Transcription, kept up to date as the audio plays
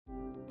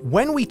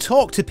When we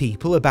talk to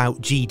people about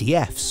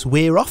GDFs,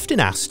 we're often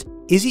asked,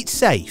 is it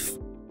safe?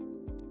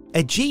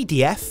 A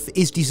GDF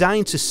is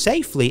designed to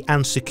safely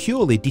and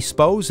securely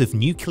dispose of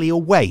nuclear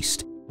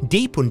waste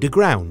deep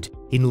underground,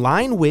 in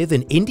line with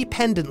an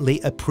independently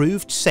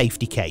approved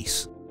safety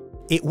case.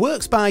 It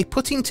works by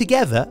putting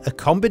together a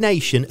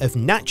combination of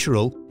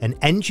natural and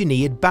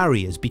engineered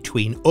barriers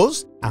between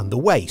us and the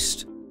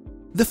waste.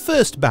 The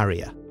first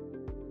barrier.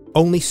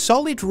 Only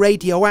solid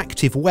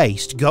radioactive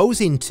waste goes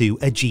into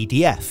a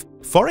GDF,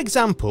 for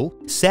example,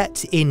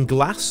 set in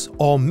glass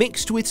or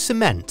mixed with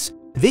cement.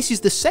 This is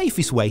the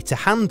safest way to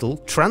handle,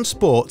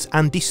 transport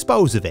and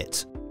dispose of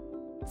it.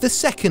 The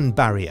second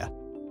barrier.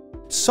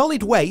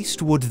 Solid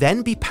waste would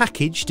then be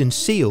packaged and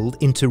sealed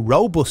into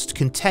robust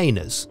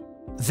containers.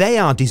 They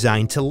are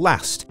designed to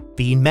last,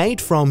 being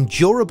made from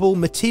durable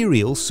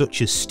materials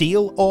such as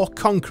steel or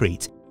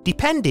concrete,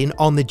 depending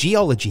on the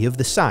geology of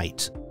the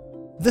site.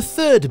 The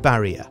third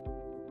barrier.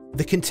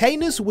 The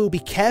containers will be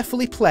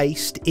carefully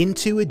placed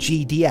into a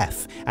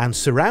GDF and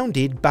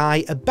surrounded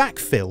by a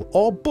backfill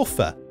or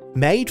buffer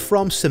made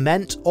from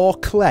cement or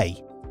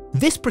clay.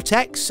 This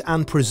protects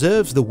and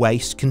preserves the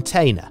waste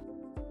container.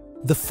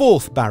 The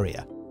fourth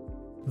barrier.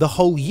 The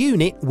whole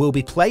unit will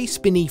be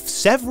placed beneath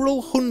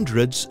several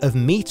hundreds of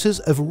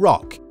meters of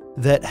rock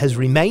that has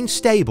remained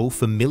stable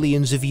for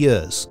millions of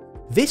years.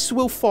 This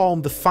will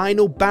form the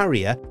final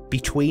barrier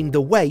between the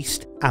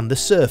waste and the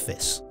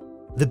surface.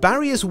 The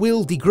barriers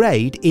will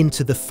degrade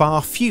into the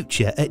far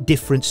future at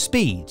different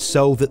speeds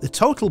so that the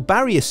total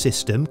barrier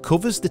system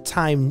covers the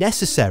time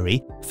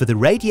necessary for the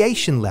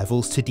radiation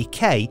levels to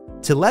decay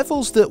to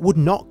levels that would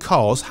not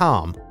cause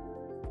harm.